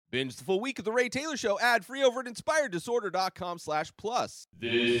Binge the full week of The Ray Taylor Show ad-free over at inspireddisorder.com/plus.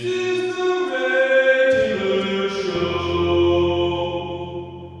 This is The Ray Taylor Show.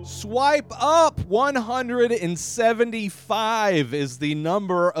 Swipe up 175 is the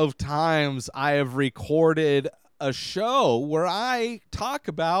number of times I have recorded a show where I talk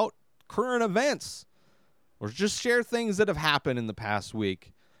about current events or just share things that have happened in the past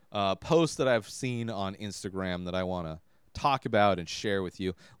week. Posts that I've seen on Instagram that I want to talk about and share with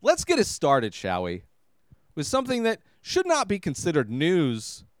you. Let's get it started, shall we? With something that should not be considered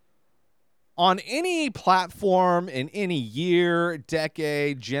news on any platform in any year,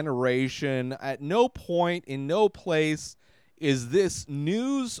 decade, generation. At no point, in no place, is this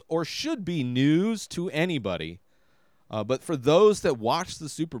news or should be news to anybody. But for those that watch the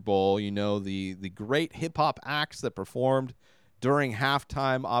Super Bowl, you know, the great hip-hop acts that performed during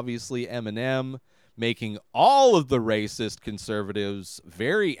halftime, obviously Eminem, making all of the racist conservatives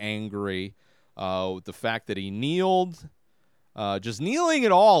very angry with the fact that he kneeled. Just kneeling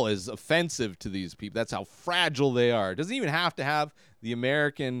at all is offensive to these people. That's how fragile they are. It doesn't even have to have the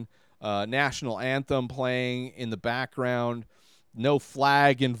American national anthem playing in the background. No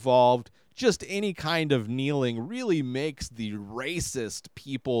flag involved. Just any kind of kneeling really makes the racist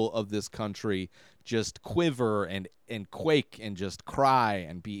people of this country just quiver and quake and just cry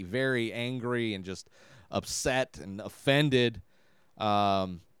and be very angry and just upset and offended.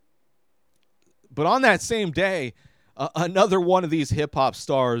 But on that same day, another one of these hip-hop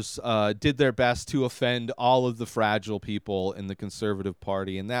stars did their best to offend all of the fragile people in the conservative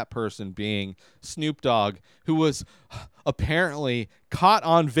party, and that person being Snoop Dogg, who was apparently caught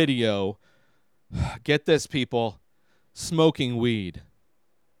on video, get this, people, smoking weed.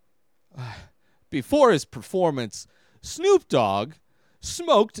 Before his performance, Snoop Dogg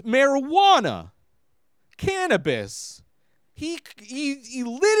smoked marijuana, cannabis. He lit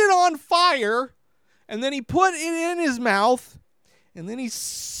it on fire, and then he put it in his mouth, and then he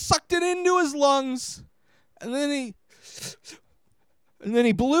sucked it into his lungs, and then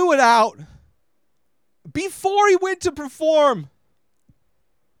he blew it out before he went to perform.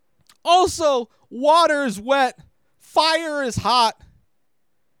 Also, water is wet, fire is hot.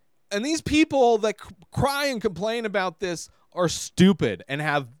 And these people that cry and complain about this are stupid and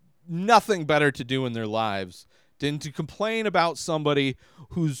have nothing better to do in their lives than to complain about somebody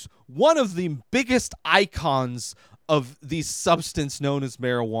who's one of the biggest icons of the substance known as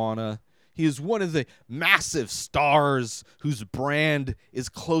marijuana. He is one of the massive stars whose brand is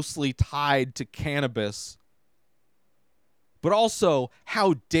closely tied to cannabis. But also,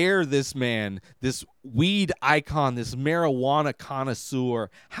 how dare this man, this weed icon, this marijuana connoisseur,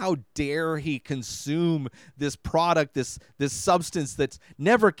 how dare he consume this product, this substance that's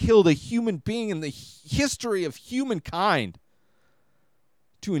never killed a human being in the history of humankind,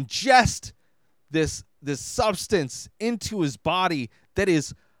 to ingest this substance into his body that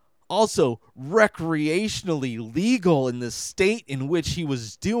is also recreationally legal in the state in which he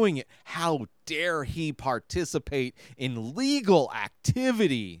was doing it. How dare he participate in legal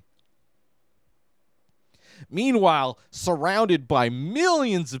activity? Meanwhile, surrounded by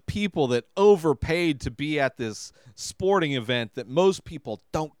millions of people that overpaid to be at this sporting event that most people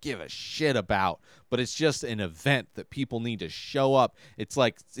don't give a shit about, but it's just an event that people need to show up. It's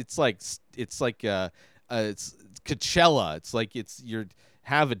like Coachella. It's like you're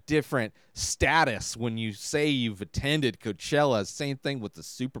have a different status when you say you've attended Coachella. Same thing with the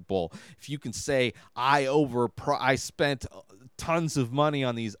Super Bowl. If you can say I spent tons of money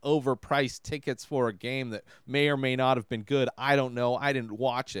on these overpriced tickets for a game that may or may not have been good, I don't know. I didn't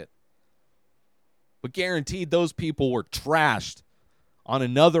watch it. But guaranteed those people were trashed on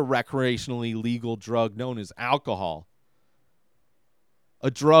another recreationally legal drug known as alcohol.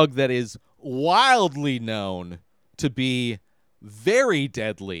 A drug that is wildly known to be very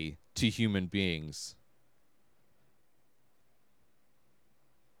deadly to human beings.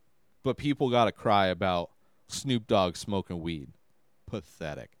 But people got to cry about Snoop Dogg smoking weed.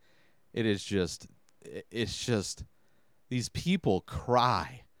 Pathetic. It's just these people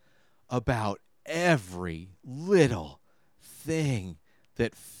cry about every little thing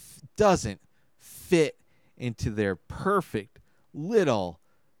that doesn't fit into their perfect little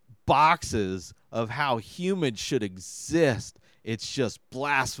boxes of how humans should exist. It's just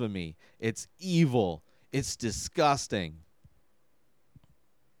blasphemy. It's evil. It's disgusting.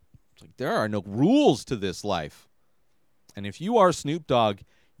 It's like there are no rules to this life. And if you are Snoop Dogg,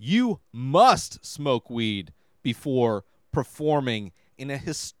 you must smoke weed before performing in a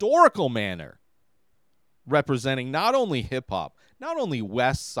historical manner, representing not only hip-hop, not only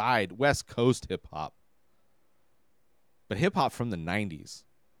West Coast hip-hop, but hip-hop from the 90s.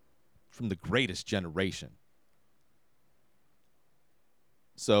 from the greatest generation.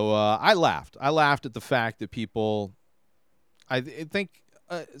 So I laughed. I laughed at the fact that people, I think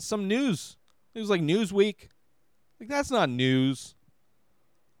some news, it was like Newsweek. Like, that's not news.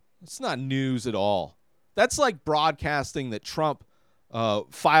 It's not news at all. That's like broadcasting that Trump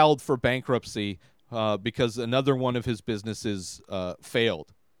filed for bankruptcy because another one of his businesses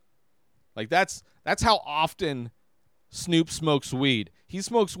failed. Like, that's how often Snoop smokes weed. He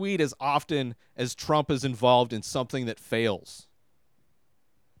smokes weed as often as Trump is involved in something that fails.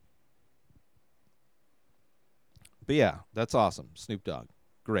 But yeah, that's awesome. Snoop Dogg.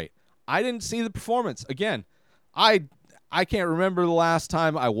 Great. I didn't see the performance. Again, I can't remember the last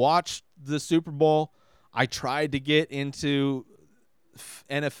time I watched the Super Bowl. I tried to get into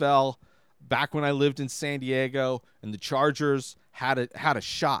NFL back when I lived in San Diego, and the Chargers had a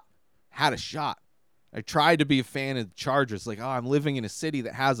shot. I tried to be a fan of the Chargers. Like, oh, I'm living in a city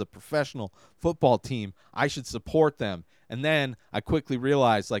that has a professional football team. I should support them. And then I quickly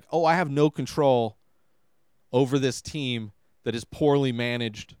realized, like, oh, I have no control over this team that is poorly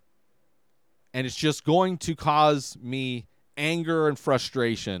managed. And it's just going to cause me anger and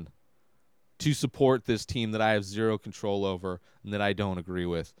frustration to support this team that I have zero control over and that I don't agree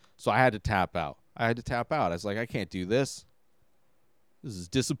with. So I had to tap out. I was like, I can't do this. This is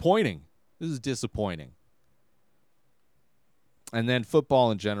disappointing. And then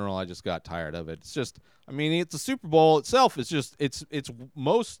football in general, I just got tired of it. It's just, I mean, it's the Super Bowl itself. It's just, it's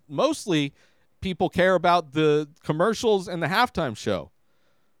mostly people care about the commercials and the halftime show.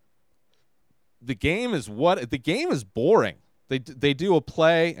 The game is boring. They do a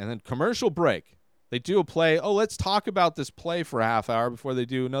play and then commercial break. They do a play. Oh, let's talk about this play for a half hour before they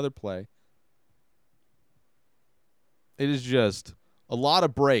do another play. It is just a lot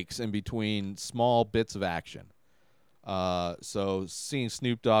of breaks in between small bits of action. So seeing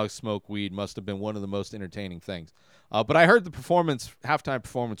Snoop Dogg smoke weed must have been one of the most entertaining things. But I heard the halftime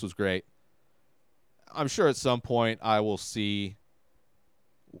performance was great. I'm sure at some point I will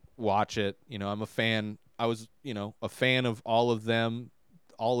watch it. You know, I'm a fan. I was, a fan of all of them,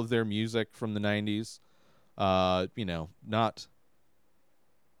 all of their music from the 90s. I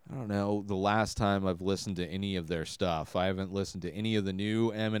don't know the last time I've listened to any of their stuff. I haven't listened to any of the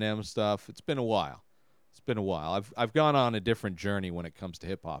new Eminem stuff. It's been a while. I've gone on a different journey when it comes to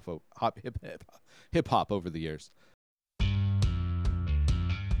hip hop over the years.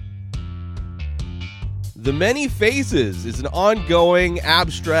 The Many Faces is an ongoing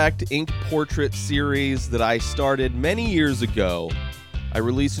abstract ink portrait series that I started many years ago. I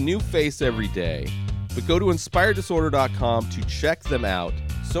release a new face every day, but go to inspireddisorder.com to check them out.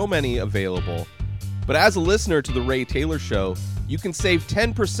 So many available. But as a listener to The Ray Taylor Show, you can save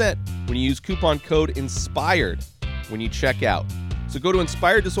 10% when you use coupon code INSPIRED when you check out. So go to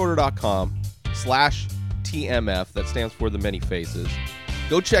inspireddisorder.com/TMF, that stands for The Many Faces.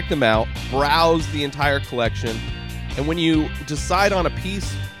 Go check them out, browse the entire collection, and when you decide on a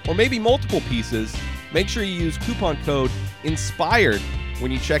piece, or maybe multiple pieces, make sure you use coupon code INSPIRED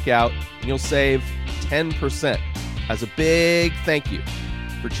when you check out, and you'll save 10%. As a big thank you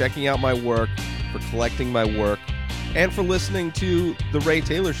for checking out my work, for collecting my work, and for listening to The Ray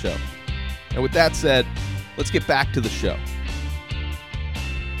Taylor Show. And with that said, let's get back to the show.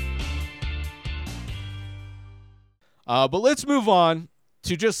 But let's move on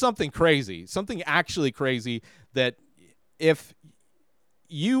to just something crazy, something actually crazy, that if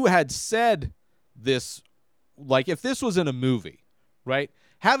you had said this, like if this was in a movie, right?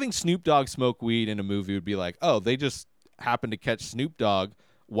 Having Snoop Dogg smoke weed in a movie would be like, oh, they just happened to catch Snoop Dogg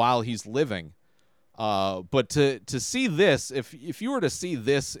while he's living. But to see this, if you were to see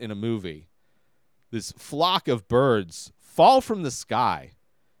this in a movie, this flock of birds fall from the sky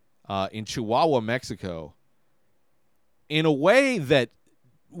in Chihuahua, Mexico, in a way that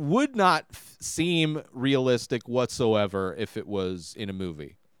would not seem realistic whatsoever if it was in a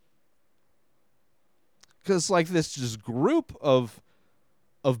movie. Because like this just group of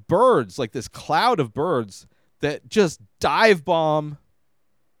birds, like this cloud of birds that just dive bomb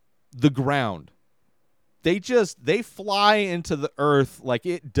the ground. They fly into the earth like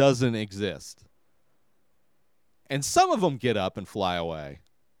it doesn't exist. And some of them get up and fly away.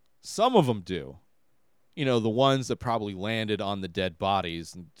 Some of them do. You know, the ones that probably landed on the dead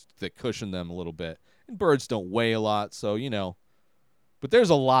bodies and that cushion them a little bit. And birds don't weigh a lot, so, but there's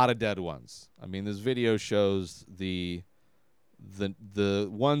a lot of dead ones. I mean, this video shows the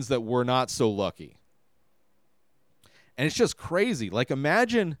ones that were not so lucky. And it's just crazy. Like,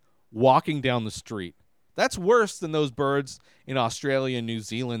 imagine walking down the street. That's worse than those birds in Australia and New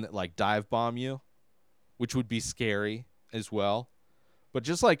Zealand that, like, dive bomb you, which would be scary as well. But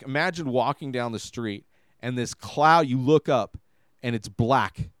just like imagine walking down the street and this cloud, you look up and it's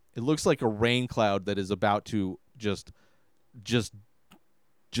black. It looks like a rain cloud that is about to just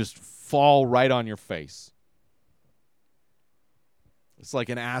fall right on your face. It's like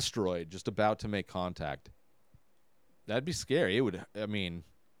an asteroid just about to make contact. That'd be scary.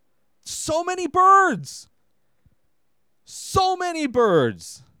 So many birds. So many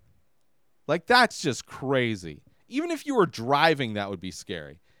birds. Like, that's just crazy. Even if you were driving, that would be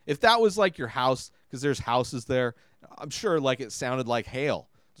scary. If that was like your house, because there's houses there, I'm sure like it sounded like hail.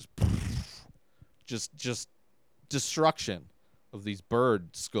 Just destruction of these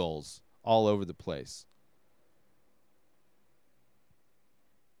bird skulls all over the place.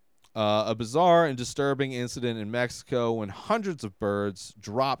 A bizarre and disturbing incident in Mexico when hundreds of birds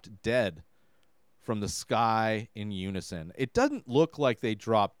dropped dead from the sky in unison. It doesn't look like they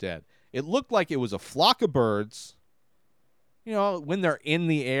dropped dead. It looked like it was a flock of birds. You know, when they're in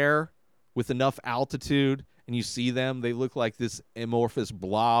the air with enough altitude and you see them, they look like this amorphous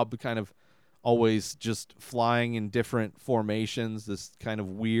blob, kind of always just flying in different formations, this kind of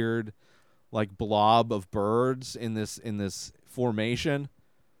weird like blob of birds in this formation.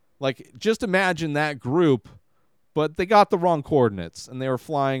 Like, just imagine that group, but they got the wrong coordinates, and they were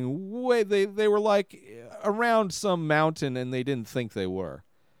flying way, they were like around some mountain, and they didn't think they were.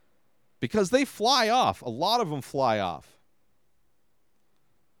 Because they fly off. A lot of them fly off.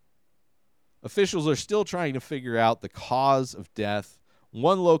 Officials are still trying to figure out the cause of death.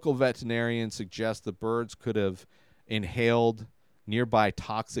 One local veterinarian suggests the birds could have inhaled nearby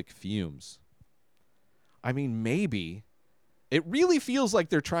toxic fumes. I mean, maybe. It really feels like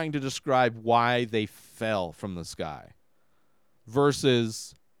they're trying to describe why they fell from the sky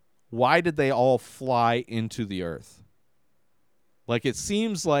versus why did they all fly into the earth? Like, it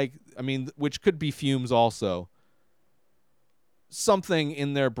seems like, which could be fumes also. Something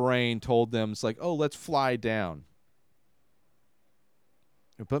in their brain told them, it's like, oh, let's fly down.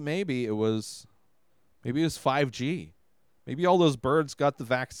 But maybe it was 5G. Maybe all those birds got the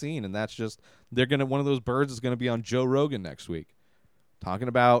vaccine, and that's just one of those birds is gonna be on Joe Rogan next week, talking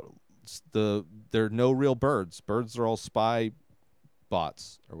about they're no real birds. Birds are all spy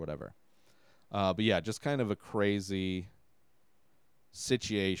bots or whatever. But yeah, just kind of a crazy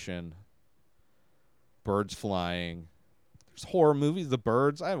situation. Birds flying. There's horror movies, The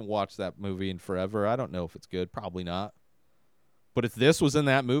Birds. I haven't watched that movie in forever. I don't know if it's good. Probably not. But if this was in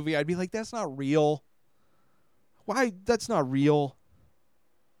that movie, I'd be like, that's not real. Why? That's not real.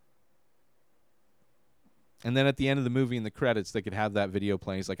 And then at the end of the movie in the credits, they could have that video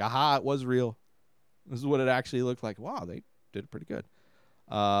playing. It's like, aha, it was real. This is what it actually looked like. Wow, they did it pretty good.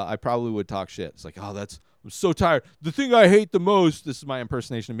 I probably would talk shit. It's like, I'm so tired. The thing I hate the most, this is my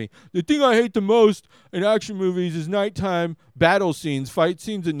impersonation of me. The thing I hate the most in action movies is nighttime battle scenes, fight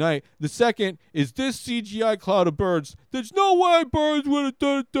scenes at night. The second is this CGI cloud of birds. There's no way birds would have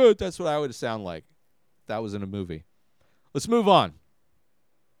done it. That's what I would sound like if that was in a movie. Let's move on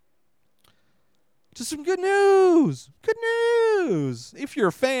to some good news. Good news. If you're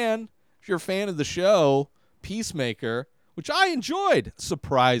a fan of the show, Peacemaker, which I enjoyed. So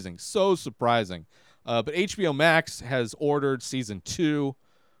surprising. But HBO Max has ordered season 2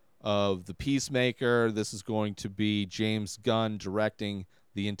 of The Peacemaker. This is going to be James Gunn directing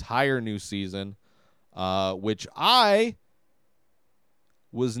the entire new season, which I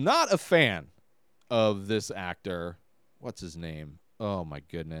was not a fan of this actor. What's his name? Oh, my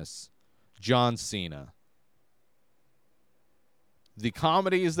goodness. John Cena. The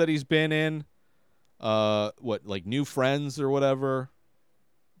comedies that he's been in, like New Friends or whatever,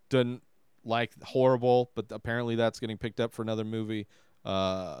 didn't like, horrible, but apparently that's getting picked up for another movie,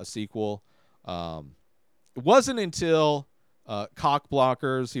 a sequel. It wasn't until Cock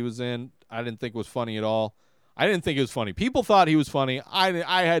Blockers he was in, I didn't think it was funny at all. I didn't think it was funny. People thought he was funny.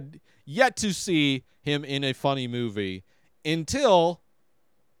 I had yet to see him in a funny movie until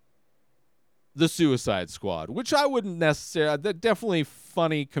The Suicide Squad, which I wouldn't necessarily, definitely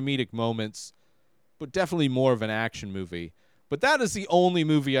funny comedic moments, but definitely more of an action movie. But that is the only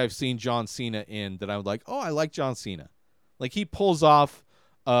movie I've seen John Cena in that I'm like, oh, I like John Cena. Like, he pulls off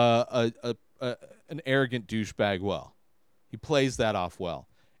an arrogant douchebag well. He plays that off well.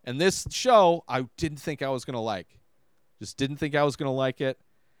 And this show, I didn't think I was going to like. Just didn't think I was going to like it.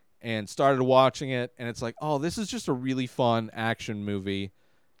 And started watching it, and it's like, oh, this is just a really fun action movie.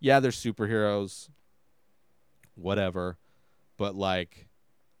 Yeah, they're superheroes. Whatever. But, like,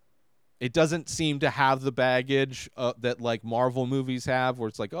 it doesn't seem to have the baggage that, like, Marvel movies have, where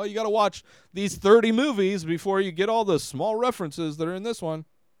it's like, oh, you got to watch these 30 movies before you get all the small references that are in this one.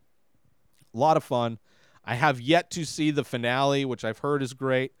 A lot of fun. I have yet to see the finale, which I've heard is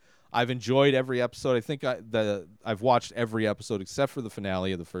great. I've enjoyed every episode. I think I've watched every episode except for the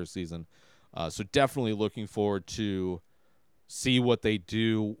finale of the first season. So definitely looking forward to see what they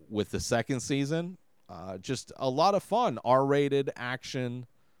do with the second season. Just a lot of fun, R-rated action.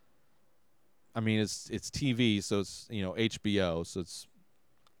 I mean, it's TV, so it's HBO, so it's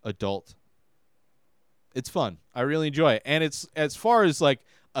adult. It's fun. I really enjoy it, and it's as far as like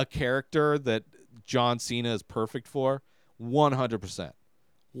a character that John Cena is perfect for, 100%.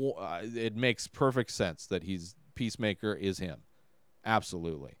 It makes perfect sense that Peacemaker is him.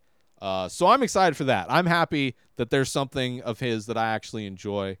 Absolutely. So I'm excited for that. I'm happy that there's something of his that I actually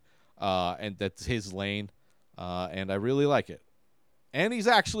enjoy, and that's his lane, and I really like it. And he's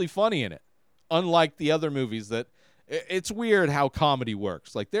actually funny in it, unlike the other movies that it's weird how comedy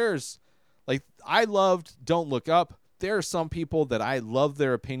works. Like I loved Don't Look Up. There are some people that I love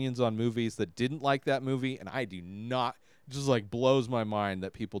their opinions on movies that didn't like that movie, and I do not. It just like blows my mind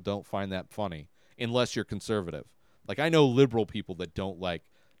that people don't find that funny unless you're conservative. Like I know liberal people that don't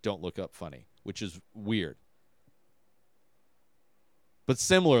Look Up funny, which is weird. But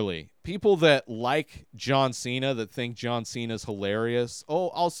similarly, people that like John Cena, that think John Cena's hilarious. Oh,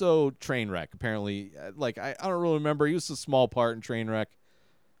 also Trainwreck. Apparently, like I don't really remember. He was a small part in Trainwreck,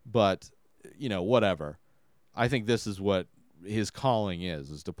 but whatever. I think this is what his calling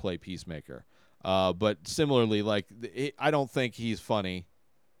is to play Peacemaker. But similarly, like I don't think he's funny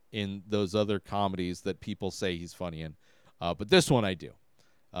in those other comedies that people say he's funny in. But this one I do.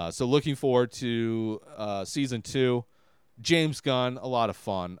 So looking forward to season 2. James Gunn, a lot of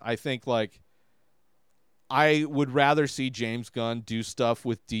fun. I think like I would rather see James Gunn do stuff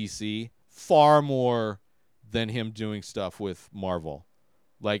with DC far more than him doing stuff with Marvel.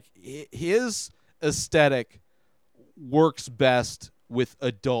 Like his aesthetic works best with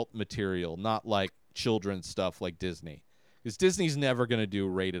adult material, not like children's stuff like Disney. Because Disney's never going to do a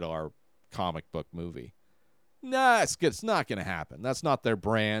rated R comic book movie. Nah, it's not going to happen. That's not their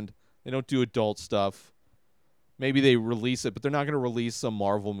brand. They don't do adult stuff. Maybe they release it, but they're not going to release some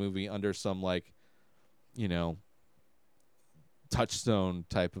Marvel movie under some like, Touchstone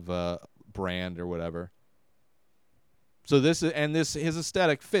type of a brand or whatever. So his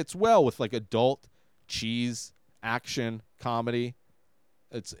aesthetic fits well with like adult cheese action comedy.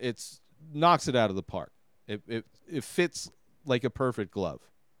 It's knocks it out of the park. It fits like a perfect glove.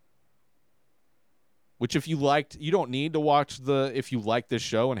 Which if you don't need to watch if you like this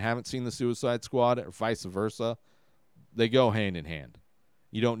show and haven't seen the Suicide Squad or vice versa, they go hand in hand.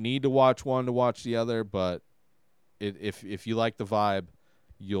 You don't need to watch one to watch the other, but if you like the vibe,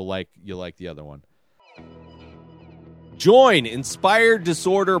 you'll like the other one. Join Inspired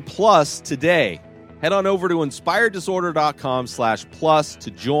Disorder Plus today. Head on over to inspireddisorder.com/plus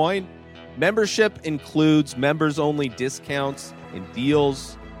to join. Membership includes members-only discounts and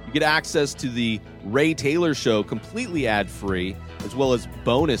deals. You get access to the Ray Taylor Show completely ad-free, as well as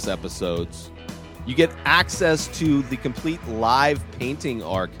bonus episodes. You get access to the complete live painting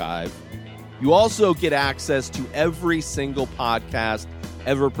archive. You also get access to every single podcast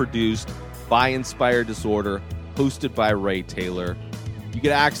ever produced by Inspired Disorder, hosted by Ray Taylor. You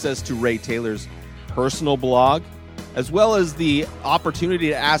get access to Ray Taylor's personal blog, as well as the opportunity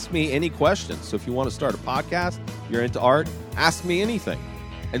to ask me any questions. So if you want to start a podcast, you're into art, ask me anything.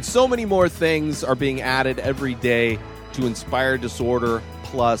 And so many more things are being added every day to Inspired Disorder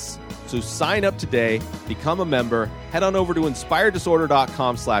Plus. So sign up today, become a member, head on over to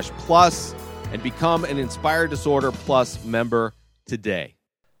inspireddisorder.com/plus and become an Inspired Disorder Plus member today.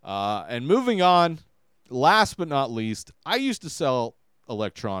 And moving on, last but not least, I used to sell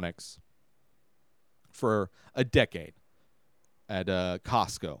electronics for a decade at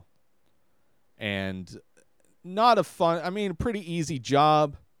Costco. And not a pretty easy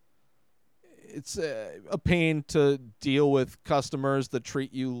job. It's a pain to deal with customers that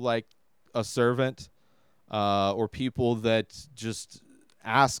treat you like a servant, or people that just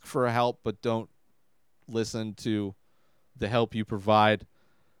ask for help but don't listen to the help you provide.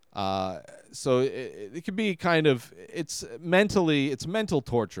 So it can be it's mental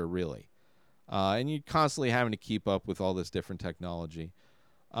torture, really. And you're constantly having to keep up with all this different technology.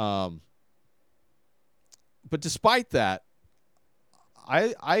 But despite that,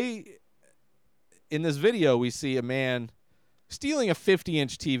 I in this video, we see a man stealing a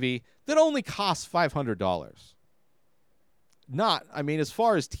 50-inch TV that only costs $500. As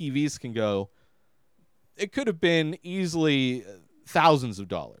far as TVs can go, it could have been easily thousands of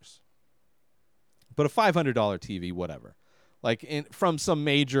dollars. But a $500 TV, whatever. From some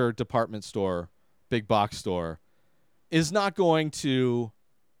major department store, big box store, is not going to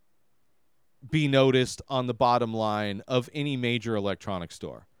be noticed on the bottom line of any major electronics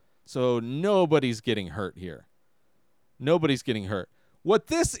store. So nobody's getting hurt here. Nobody's getting hurt. What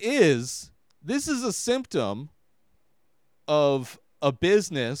this is a symptom of a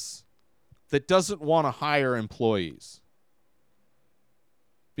business that doesn't want to hire employees.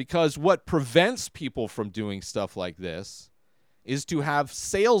 Because what prevents people from doing stuff like this is to have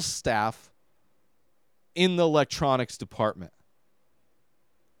sales staff in the electronics department.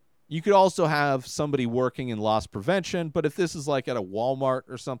 You could also have somebody working in loss prevention, but if this is like at a Walmart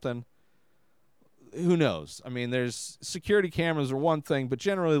or something, who knows? I mean, there's security cameras are one thing, but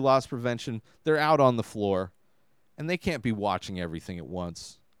generally loss prevention, they're out on the floor, and they can't be watching everything at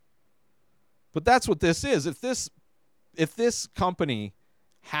once. But that's what this is. If this company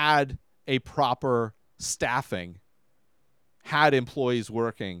had a proper staffing, had employees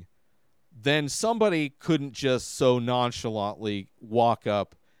working, then somebody couldn't just so nonchalantly walk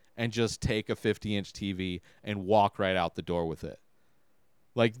up and just take a 50-inch TV and walk right out the door with it.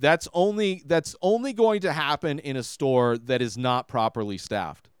 Like that's only going to happen in a store that is not properly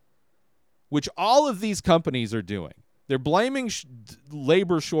staffed, which all of these companies are doing. They're blaming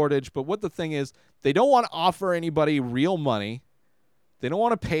labor shortage, but what the thing is, they don't want to offer anybody real money. They don't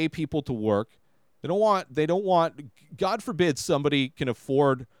want to pay people to work. They don't want, God forbid somebody can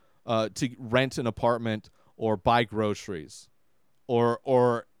afford to rent an apartment or buy groceries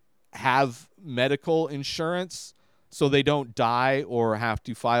or have medical insurance so they don't die or have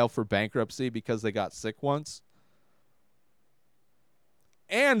to file for bankruptcy because they got sick once.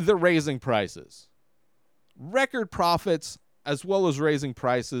 And they're raising prices. Record profits as well as raising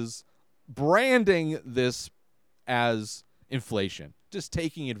prices, branding this as inflation, just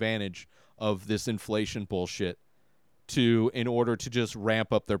taking advantage of this inflation bullshit in order to just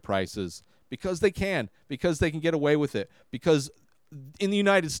ramp up their prices because they can get away with it. Because in the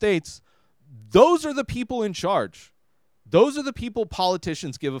United States, those are the people in charge. Those are the people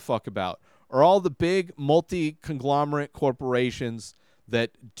politicians give a fuck about, are all the big multi-conglomerate corporations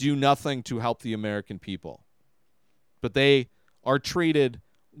that do nothing to help the American people. But they are treated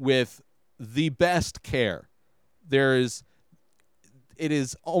with the best care. It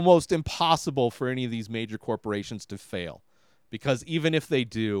is almost impossible for any of these major corporations to fail, because even if they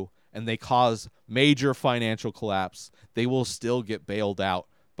do and they cause major financial collapse, they will still get bailed out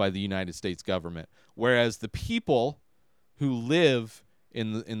by the United States government. Whereas the people who live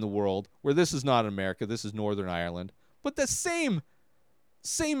in the world, where this is not America, this is Northern Ireland, but the same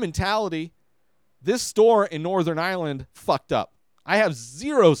mentality. This store in Northern Ireland fucked up. I have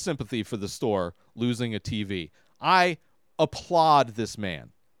zero sympathy for the store losing a TV. I applaud this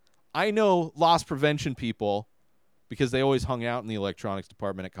man. I know loss prevention people, because they always hung out in the electronics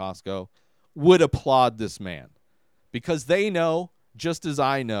department at Costco, would applaud this man. Because they know, just as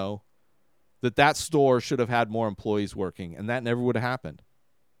I know, that store should have had more employees working, and that never would have happened.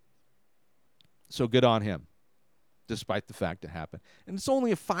 So good on him, despite the fact it happened. And it's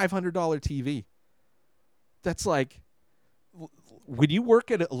only a $500 TV. That's like, when you work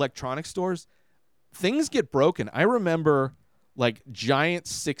at electronics stores, things get broken. I remember like giant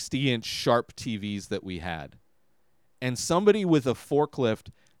 60-inch Sharp TVs that we had, and somebody with a forklift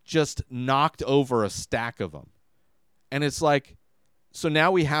just knocked over a stack of them. And it's like, so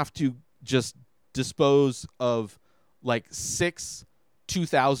now we have to just dispose of like 6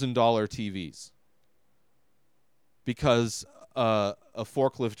 $2,000 TVs because a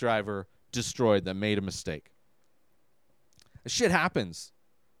forklift driver destroyed them, made a mistake. Shit happens.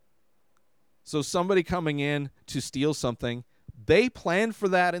 So somebody coming in to steal something, they plan for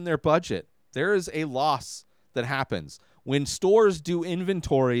that in their budget. There is a loss that happens. When stores do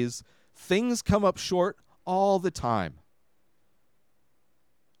inventories, things come up short all the time.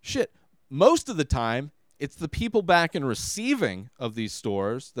 Shit, most of the time, it's the people back in receiving of these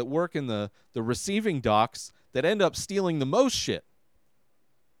stores that work in the receiving docks that end up stealing the most shit.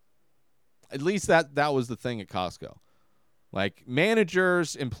 At least that was the thing at Costco. Like,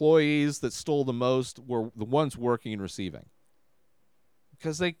 managers, employees that stole the most were the ones working and receiving.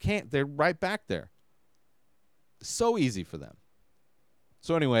 Because they can't. They're right back there. So easy for them.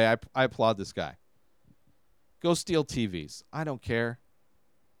 So anyway, I applaud this guy. Go steal TVs. I don't care.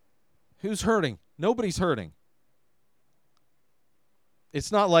 Who's hurting? Nobody's hurting.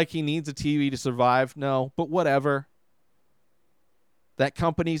 It's not like he needs a TV to survive. No, but whatever. That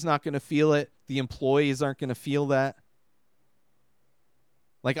company's not going to feel it. The employees aren't going to feel that.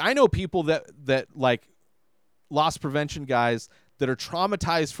 Like, I know people that like loss prevention guys that are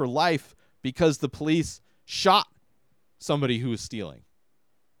traumatized for life because the police shot somebody who was stealing.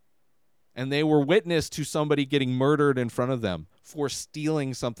 and they were witness to somebody getting murdered in front of them for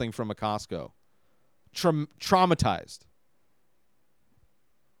stealing something from a Costco. Traumatized.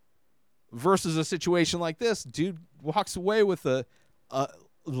 Versus a situation like this, dude walks away with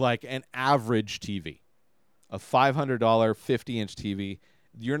like an average TV, a $500 50-inch TV.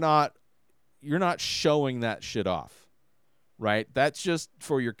 You're not showing that shit off, right? That's just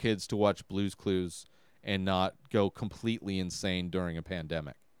for your kids to watch Blue's Clues and not go completely insane during a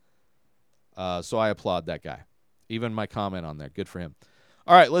pandemic. So I applaud that guy. Even my comment on there, good for him.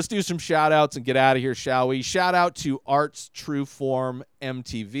 All right, let's do some shout-outs and get out of here, shall we? Shout out to Arts True Form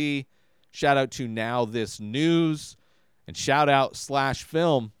MTV. Shout out to Now This News. And shout out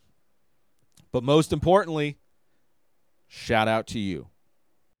 /film. But most importantly, shout out to you.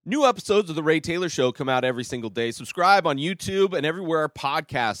 New episodes of The Ray Taylor Show come out every single day. Subscribe on YouTube and everywhere our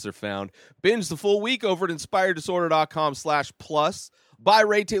podcasts are found. Binge the full week over at inspireddisorder.com/plus. Buy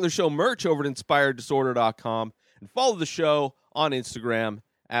Ray Taylor Show merch over at inspireddisorder.com. And follow the show on Instagram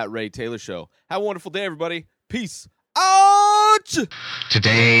at Ray Taylor Show. Have a wonderful day, everybody. Peace out!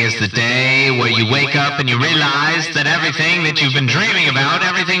 Today is the day where you wake up and you realize that everything that you've been dreaming about,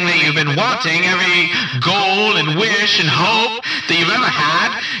 everything that you've been wanting, every goal and wish and hope that you've ever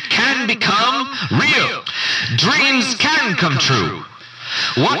had can become real. Dreams can come true.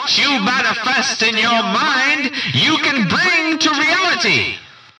 What you manifest in your mind, you can bring to reality.